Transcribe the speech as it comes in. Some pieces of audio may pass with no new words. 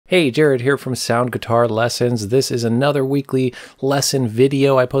Hey, Jared here from Sound Guitar Lessons. This is another weekly lesson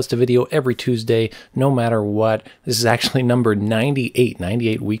video. I post a video every Tuesday, no matter what. This is actually number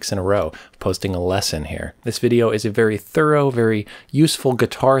 98 weeks in a row of posting a lesson here. This video is a very thorough, very useful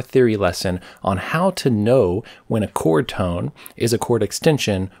guitar theory lesson on how to know when a chord tone is a chord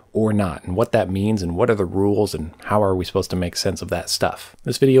extension or not, and what that means, and what are the rules, and how are we supposed to make sense of that stuff.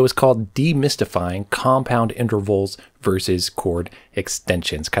 This video is called Demystifying Compound Intervals versus Chord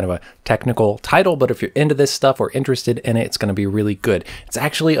Extensions. Kind of a technical title, but if you're into this stuff or interested in it, it's going to be really good. It's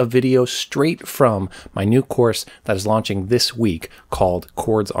actually a video straight from my new course that is launching this week called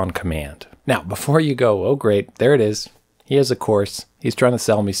Chords on Command. Now, before you go, oh great, there it is. He has a course. He's trying to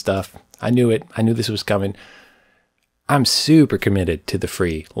sell me stuff. I knew it. I knew this was coming. I'm super committed to the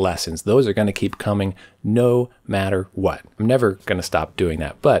free lessons. Those are going to keep coming no matter what. I'm never going to stop doing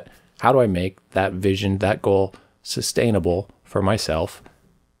that. But how do I make that vision, that goal sustainable for myself?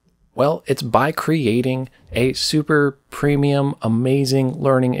 Well, it's by creating a super premium, amazing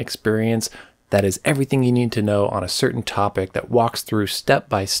learning experience that is everything you need to know on a certain topic, that walks through step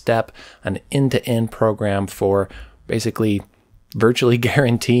by step an end-to-end program for basically virtually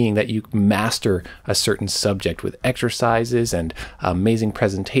guaranteeing that you master a certain subject with exercises and amazing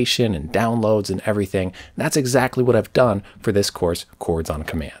presentation and downloads and everything. That's exactly what I've done for this course, Chords on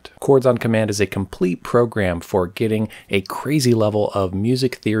Command. Chords on Command is a complete program for getting a crazy level of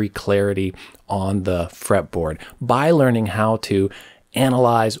music theory clarity on the fretboard by learning how to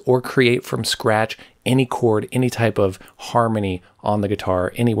analyze or create from scratch any chord, any type of harmony on the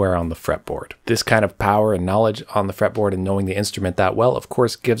guitar, anywhere on the fretboard. This kind of power and knowledge on the fretboard and knowing the instrument that well, of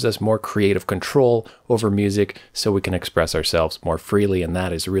course, gives us more creative control over music so we can express ourselves more freely, and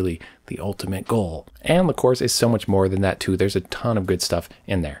that is really the ultimate goal. And the course is so much more than that too. There's a ton of good stuff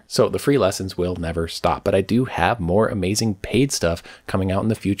in there. So the free lessons will never stop, but I do have more amazing paid stuff coming out in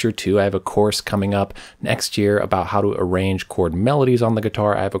the future too. I have a course coming up next year about how to arrange chord melodies on the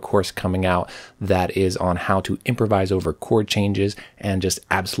guitar. I have a course coming out that is on how to improvise over chord changes and just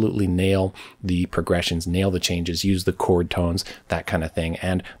absolutely nail the progressions, nail the changes, use the chord tones, that kind of thing.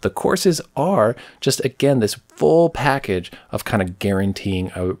 And the courses are just, again, this full package of kind of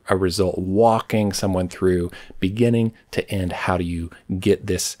guaranteeing a result, walking someone through beginning to end. How do you get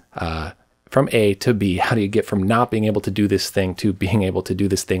this from A to B? How do you get from not being able to do this thing to being able to do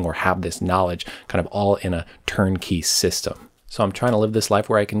this thing or have this knowledge, kind of all in a turnkey system? So I'm trying to live this life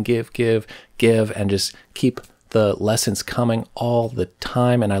where I can give, and just keep the lessons coming all the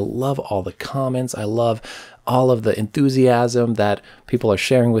time. And I love all the comments. I love all of the enthusiasm that people are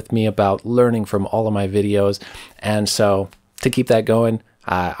sharing with me about learning from all of my videos. And so to keep that going,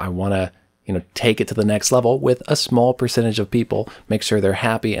 I want to take it to the next level with a small percentage of people, make sure they're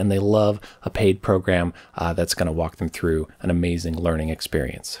happy and they love a paid program that's going to walk them through an amazing learning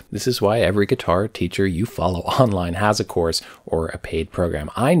experience. This is why every guitar teacher you follow online has a course or a paid program.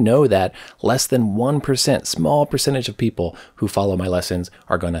 I know that less than 1%, small percentage of people who follow my lessons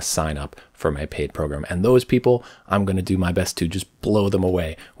are going to sign up for my paid program. And those people, I'm going to do my best to just blow them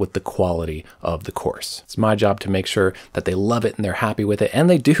away with the quality of the course. It's my job to make sure that they love it and they're happy with it. And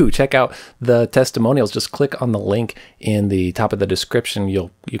they do. Check out the testimonials. Just click on the link in the top of the description.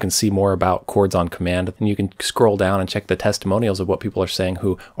 You can see more about Chords on Command, and you can scroll down and check the testimonials of what people are saying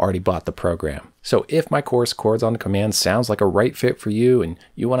who already bought the program. So if my course, Chords on Command, sounds like a right fit for you and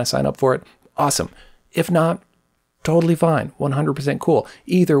you want to sign up for it, awesome. If not, totally fine, 100% cool.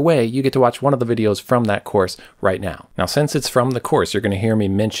 Either way, you get to watch one of the videos from that course right now. Now, since it's from the course, you're going to hear me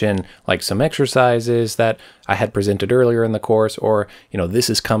mention like some exercises that I had presented earlier in the course, or, this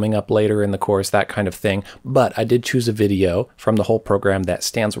is coming up later in the course, that kind of thing. But I did choose a video from the whole program that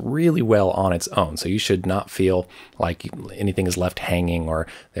stands really well on its own. So you should not feel like anything is left hanging or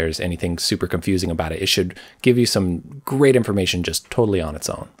there's anything super confusing about it. It should give you some great information just totally on its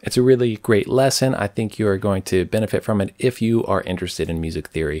own. It's a really great lesson. I think you are going to benefit from it if you are interested in music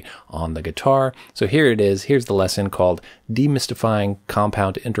theory on the guitar. So here it is. Here's the lesson called Demystifying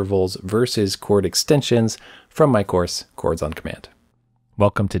Compound Intervals versus Chord Extensions from my course, Chords on Command.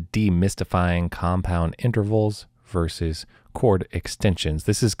 Welcome to Demystifying Compound Intervals versus Chord Extensions.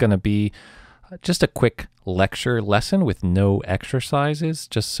 This is going to be just a quick lecture lesson with no exercises,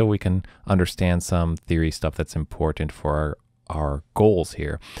 just so we can understand some theory stuff that's important for our goals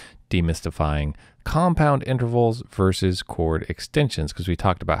here. Demystifying compound intervals versus chord extensions, because we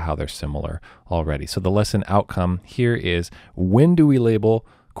talked about how they're similar already. So the lesson outcome here is, when do we label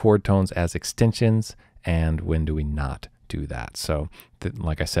chord tones as extensions and when do we not do that? So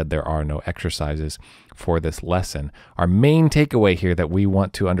like I said, there are no exercises for this lesson. Our main takeaway here that we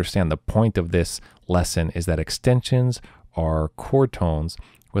want to understand, the point of this lesson, is that extensions are chord tones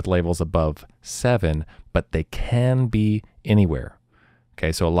with labels above 7, but they can be anywhere.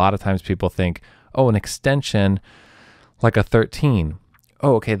 Okay, so a lot of times people think, oh, an extension like a 13.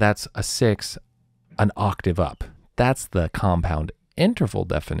 Oh, okay, that's a 6, an octave up. That's the compound interval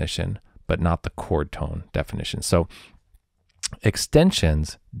definition, but not the chord tone definition. So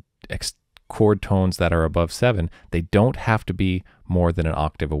extensions, chord tones that are above 7, they don't have to be more than an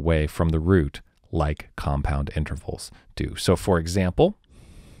octave away from the root like compound intervals do. So for example,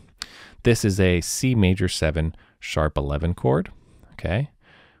 this is a C major 7 sharp 11 chord. Okay,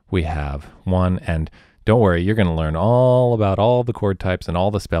 we have 1, and don't worry, you're going to learn all about all the chord types and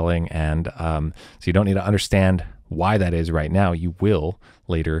all the spelling, and so you don't need to understand why that is right now. You will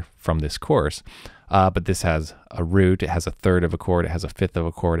later from this course. But this has a root, it has a third of a chord, it has a fifth of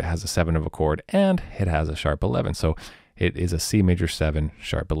a chord, it has a 7 of a chord, and it has a sharp 11. So it is a C major 7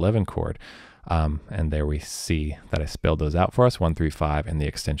 sharp 11 chord. And there we see that I spelled those out for us, 1, 3, 5, and the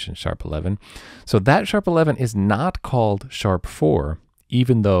extension sharp 11. So that sharp 11 is not called sharp 4,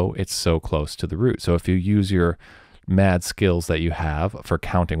 even though it's so close to the root. So if you use your mad skills that you have for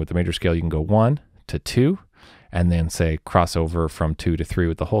counting with the major scale, you can go 1 to 2, and then say cross over from 2 to 3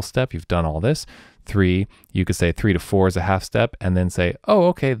 with the whole step. You've done all this. 3, you could say 3 to 4 is a half step, and then say, oh,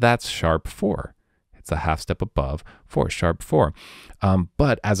 okay, that's sharp 4. It's a half step above 4, sharp 4.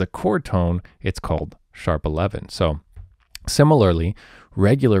 But as a chord tone, it's called sharp 11. So similarly,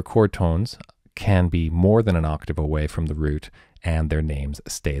 regular chord tones can be more than an octave away from the root, and their names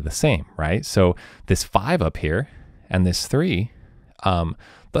stay the same, right? So this 5 up here and this 3,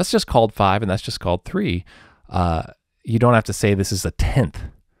 that's just called 5 and that's just called 3. You don't have to say this is a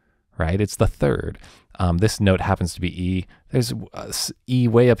 10th, right? It's the 3rd. This note happens to be E. There's E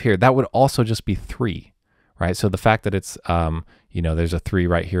way up here. That would also just be 3, right? So the fact that it's, there's a 3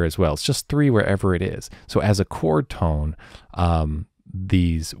 right here as well. It's just 3 wherever it is. So as a chord tone,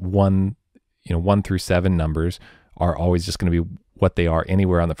 these 1 through 7 numbers are always just going to be what they are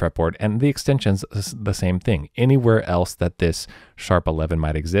anywhere on the fretboard, and the extension's the same thing. Anywhere else that this sharp 11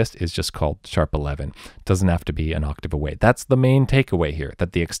 might exist is just called sharp 11. It doesn't have to be an octave away. That's the main takeaway here,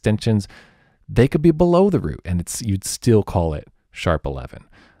 that the extensions, they could be below the root and you'd still call it sharp 11.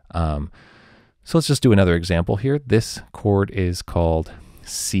 So let's just do another example here. This chord is called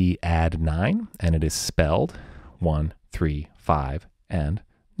C add 9, and it is spelled 1, 3, 5, and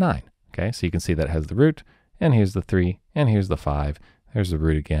 9. Okay, so you can see that it has the root, and here's the 3, and here's the 5, there's the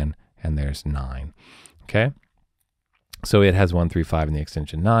root again, and there's 9. Okay, so it has 1, 3, 5 in the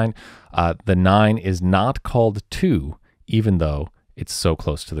extension 9. The 9 is not called 2, even though it's so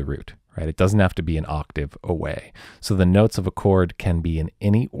close to the root, right? It doesn't have to be an octave away. So the notes of a chord can be in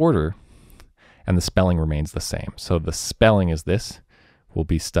any order, and the spelling remains the same. So the spelling is this. We'll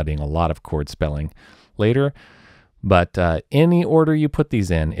be studying a lot of chord spelling later. But any order you put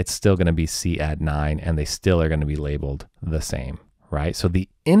these in, it's still going to be C add 9, and they still are going to be labeled the same, right? So the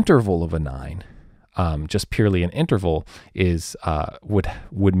interval of a 9, just purely an interval, is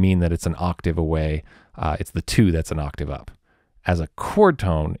would mean that it's an octave away. It's the 2 that's an octave up. As a chord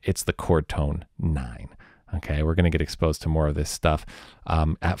tone, it's the chord tone 9. Okay, we're going to get exposed to more of this stuff.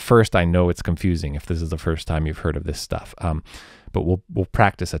 At first, I know it's confusing if this is the first time you've heard of this stuff, but we'll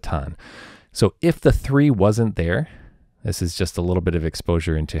practice a ton. So if the 3 wasn't there, this is just a little bit of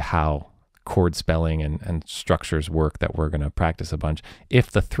exposure into how chord spelling and structures work that we're going to practice a bunch.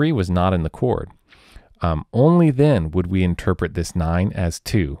 If the 3 was not in the chord, only then would we interpret this 9 as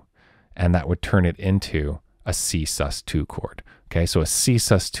 2, and that would turn it into a C sus2 chord. Okay, so a C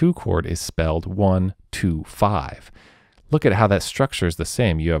sus2 chord is spelled 1, 2, 5. Look at how that structure is the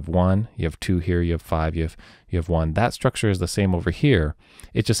same. You have 1, you have 2 here, you have 5, you have 1. That structure is the same over here.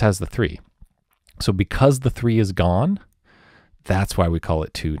 It just has the 3. So because the 3 is gone, that's why we call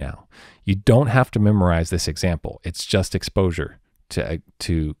it 2 now. You don't have to memorize this example. It's just exposure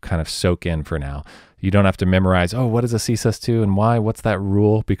to kind of soak in for now. You don't have to memorize, oh, what is a C sus2 and why? What's that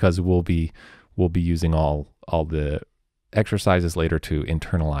rule? Because we'll be using all the exercises later to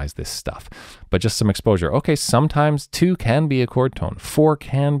internalize this stuff. But just some exposure. Okay, sometimes 2 can be a chord tone. 4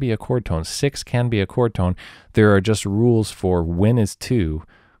 can be a chord tone. 6 can be a chord tone. There are just rules for when is 2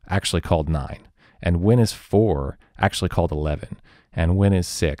 actually called 9. And when is 4 actually called 11, and when is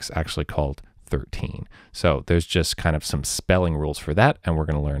 6 actually called 13. So there's just kind of some spelling rules for that, and we're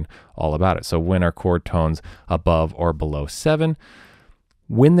going to learn all about it. So when are chord tones above or below 7?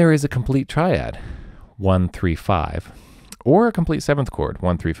 When there is a complete triad, 1, 3, 5, or a complete 7th chord,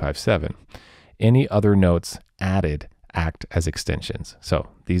 1, 3, 5, 7. Any other notes added act as extensions. So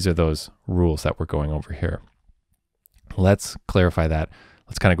these are those rules that we're going over here. Let's clarify that.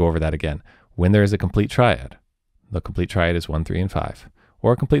 Let's kind of go over that again. When there is a complete triad, the complete triad is 1, 3, and 5.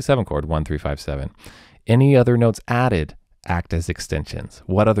 or a complete 7 chord, 1, 3, 5, 7. Any other notes added act as extensions.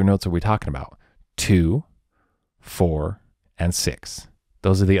 What other notes are we talking about? 2, 4, and 6.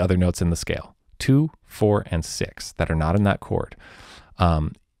 Those are the other notes in the scale. 2, 4, and 6 that are not in that chord.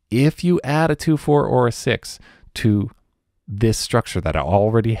 If you add a 2, 4, or a 6 to this structure that it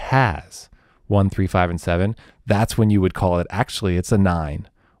already has, 1, 3, 5, and 7, that's when you would call it, actually, it's a 9,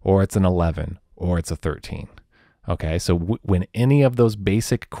 or it's an 11, or it's a 13. Okay, so when any of those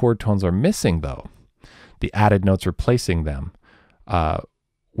basic chord tones are missing, though, the added notes replacing them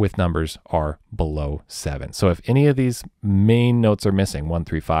with numbers are below 7. So if any of these main notes are missing, 1,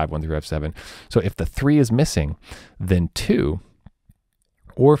 3, 5, 1, 3, 5, 7, so if the 3 is missing, then 2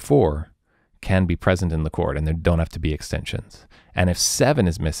 or 4 can be present in the chord, and there don't have to be extensions. And if 7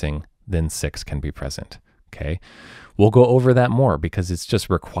 is missing, then 6 can be present. Okay, we'll go over that more because it's just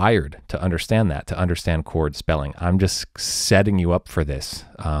required to understand that, to understand chord spelling. I'm just setting you up for this.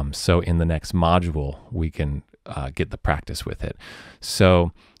 So in the next module, we can get the practice with it.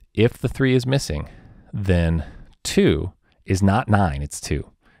 So if the 3 is missing, then 2 is not 9, it's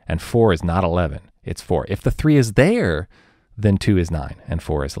 2. And 4 is not 11, it's 4. If the 3 is there, then 2 is 9 and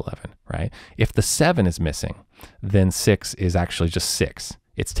 4 is 11, right? If the 7 is missing, then 6 is actually just 6.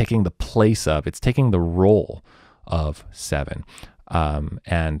 It's taking the place of, it's taking the role of 7.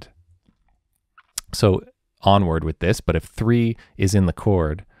 And so onward with this, but if 3 is in the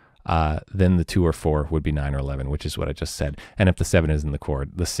chord, then the 2 or 4 would be 9 or 11, which is what I just said. And if the 7 is in the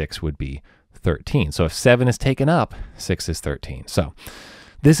chord, the 6 would be 13. So if 7 is taken up, 6 is 13. So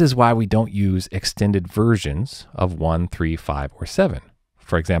this is why we don't use extended versions of 1, 3, 5, or 7.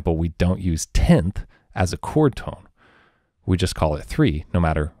 For example, we don't use 10th as a chord tone. We just call it 3 no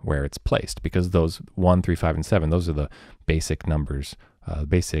matter where it's placed, because those 1, 3, 5, and 7, those are the basic numbers,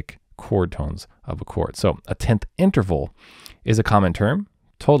 basic chord tones of a chord. So a 10th interval is a common term,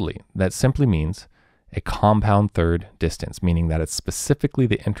 totally. That simply means a compound third distance, meaning that it's specifically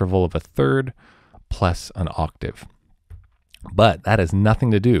the interval of a third plus an octave. But that has nothing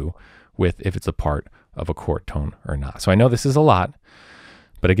to do with if it's a part of a chord tone or not. So I know this is a lot,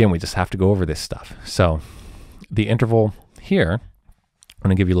 but again, we just have to go over this stuff. So the interval here, I'm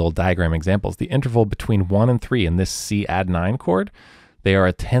going to give you little diagram examples. The interval between 1 and 3 in this C add 9 chord, they are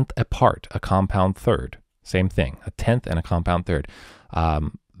a 10th apart, a compound third. Same thing, a 10th and a compound third.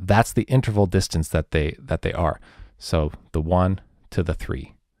 That's the interval distance that they are. So the 1 to the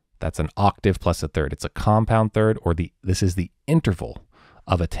 3, that's an octave plus a third. It's a compound third, or this is the interval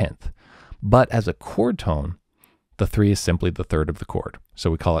of a 10th. But as a chord tone, the 3 is simply the third of the chord.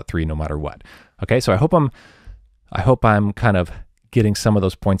 So we call it 3 no matter what. Okay, so I hope I'm kind of getting some of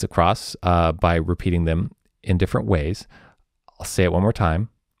those points across by repeating them in different ways. I'll say it one more time.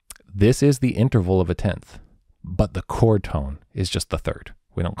 This is the interval of a 10th, but the chord tone is just the third.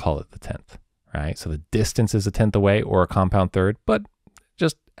 We don't call it the 10th, right? So the distance is a 10th away or a compound third, but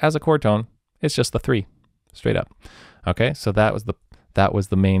just as a chord tone, it's just the 3, straight up. Okay, so that was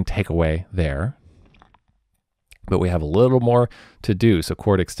the main takeaway there. But we have a little more to do. So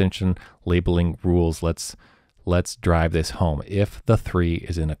chord extension labeling rules. Let's drive this home. If the 3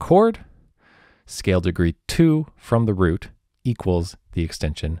 is in a chord, scale degree 2 from the root equals the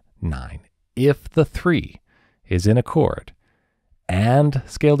extension 9. If the 3 is in a chord and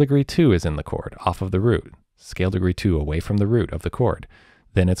scale degree 2 is in the chord off of the root, scale degree 2 away from the root of the chord,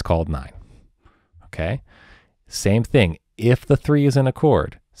 then it's called 9. Okay? Same thing. If the 3 is in a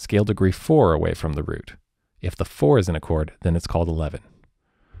chord, scale degree 4 away from the root. If the 4 is in a chord, then it's called 11.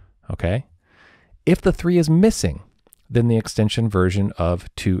 Okay? If the 3 is missing, then the extension version of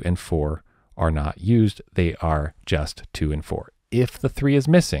 2 and 4 are not used. They are just 2 and 4. If the 3 is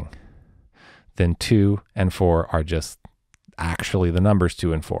missing, then 2 and 4 are just actually the numbers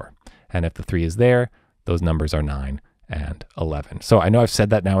 2 and 4. And if the 3 is there, those numbers are 9 and 11. So I know I've said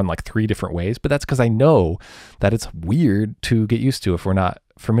that now in like 3 different ways, but that's because I know that it's weird to get used to if we're not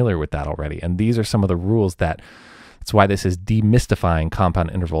familiar with that already. And these are some of the rules that's why this is demystifying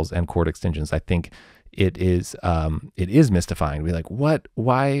compound intervals and chord extensions. I think it is mystifying. We're like, what?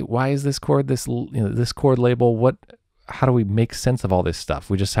 Why is this chord this chord label? How do we make sense of all this stuff?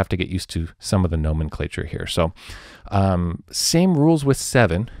 We just have to get used to some of the nomenclature here. So same rules with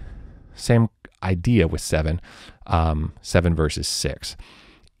 7, same idea with 7, 7 versus 6.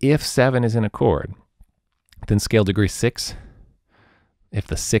 If 7 is in a chord, then scale degree 6. If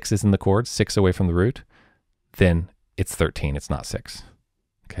the 6 is in the chord, 6 away from the root, then it's 13, it's not 6.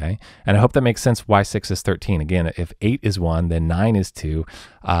 Okay, and I hope that makes sense why 6 is 13. Again, if 8 is 1, then 9 is 2,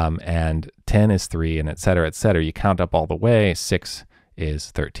 and 10 is 3, and et cetera, et cetera. You count up all the way, 6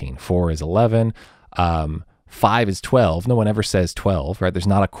 is 13, 4 is 11, 5 is 12. No one ever says 12, right? There's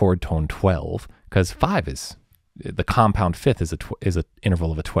not a chord tone 12 because 5 is the compound fifth is an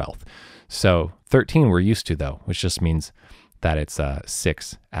interval of a 12th. So 13 we're used to though, which just means that it's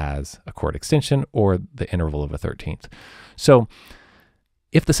 6 as a chord extension or the interval of a 13th. So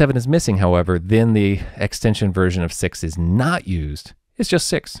if the 7 is missing, however, then the extension version of 6 is not used. It's just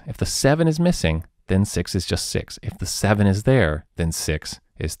 6. If the 7 is missing, then 6 is just 6. If the 7 is there, then 6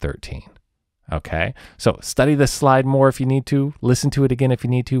 is 13. Okay, so study this slide more if you need to, listen to it again if you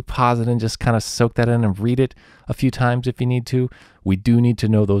need to, pause it and just kind of soak that in and read it a few times if you need to. We do need to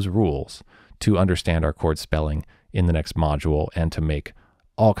know those rules to understand our chord spelling in the next module and to make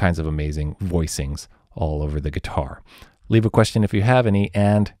all kinds of amazing voicings all over the guitar. Leave a question if you have any,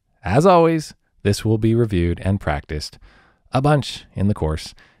 and as always, this will be reviewed and practiced a bunch in the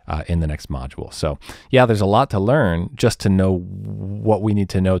course in the next module. So yeah, there's a lot to learn just to know what we need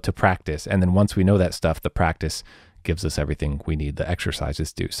to know to practice. And then once we know that stuff, the practice gives us everything we need the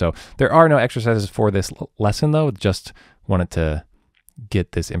exercises do. So there are no exercises for this lesson though, just wanted to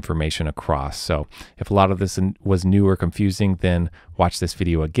get this information across. So if a lot of this was new or confusing, then watch this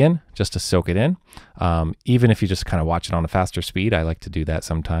video again just to soak it in. Even if you just kind of watch it on a faster speed, I like to do that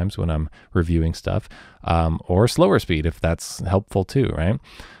sometimes when I'm reviewing stuff, or slower speed if that's helpful too, right?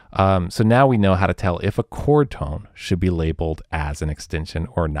 So now we know how to tell if a chord tone should be labeled as an extension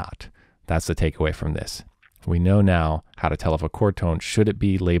or not. That's the takeaway from this. We know now how to tell if a chord tone should it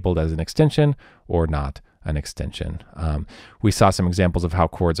be labeled as an extension or not an extension. We saw some examples of how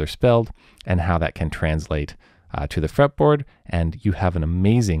chords are spelled and how that can translate to the fretboard, and you have an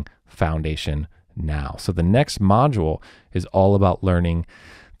amazing foundation now. So the next module is all about learning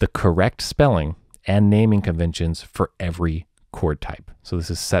the correct spelling and naming conventions for every chord type. So this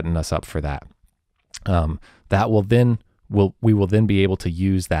is setting us up for that. We will then be able to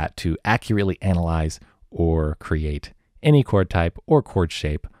use that to accurately analyze or create any chord type or chord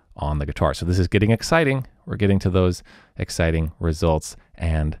shape on the guitar. So this is getting exciting. We're getting to those exciting results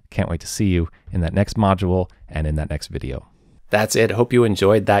and can't wait to see you in that next module and in that next video. That's it. Hope you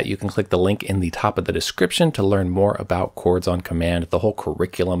enjoyed that. You can click the link in the top of the description to learn more about Chords on Command. The whole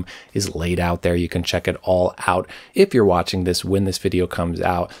curriculum is laid out there. You can check it all out. If you're watching this when this video comes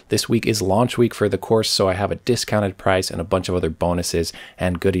out, this week is launch week for the course, so I have a discounted price and a bunch of other bonuses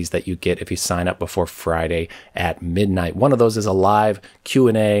and goodies that you get if you sign up before Friday at midnight. One of those is a live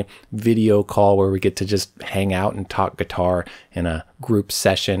Q&A video call where we get to just hang out and talk guitar in a group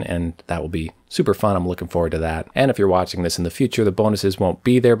session, and that will be super fun. I'm looking forward to that. And if you're watching this in the future, the bonuses won't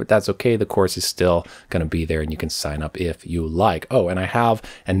be there, but that's okay. The course is still going to be there and you can sign up if you like. Oh, and I have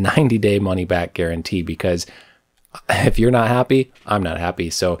a 90-day money-back guarantee because if you're not happy, I'm not happy.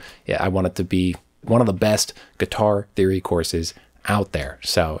 So yeah, I want it to be one of the best guitar theory courses out there.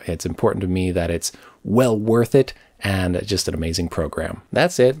 So it's important to me that it's well worth it and just an amazing program.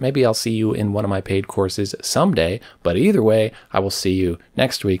 That's it. Maybe I'll see you in one of my paid courses someday, but either way, I will see you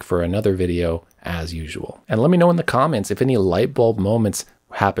next week for another video as usual. And let me know in the comments if any light bulb moments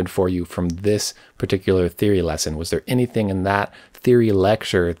happened for you from this particular theory lesson. Was there anything in that theory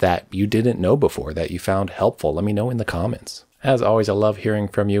lecture that you didn't know before that you found helpful? Let me know in the comments. As always, I love hearing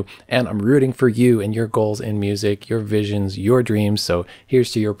from you, and I'm rooting for you and your goals in music, your visions, your dreams. So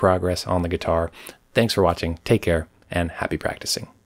here's to your progress on the guitar. Thanks for watching. Take care and happy practicing.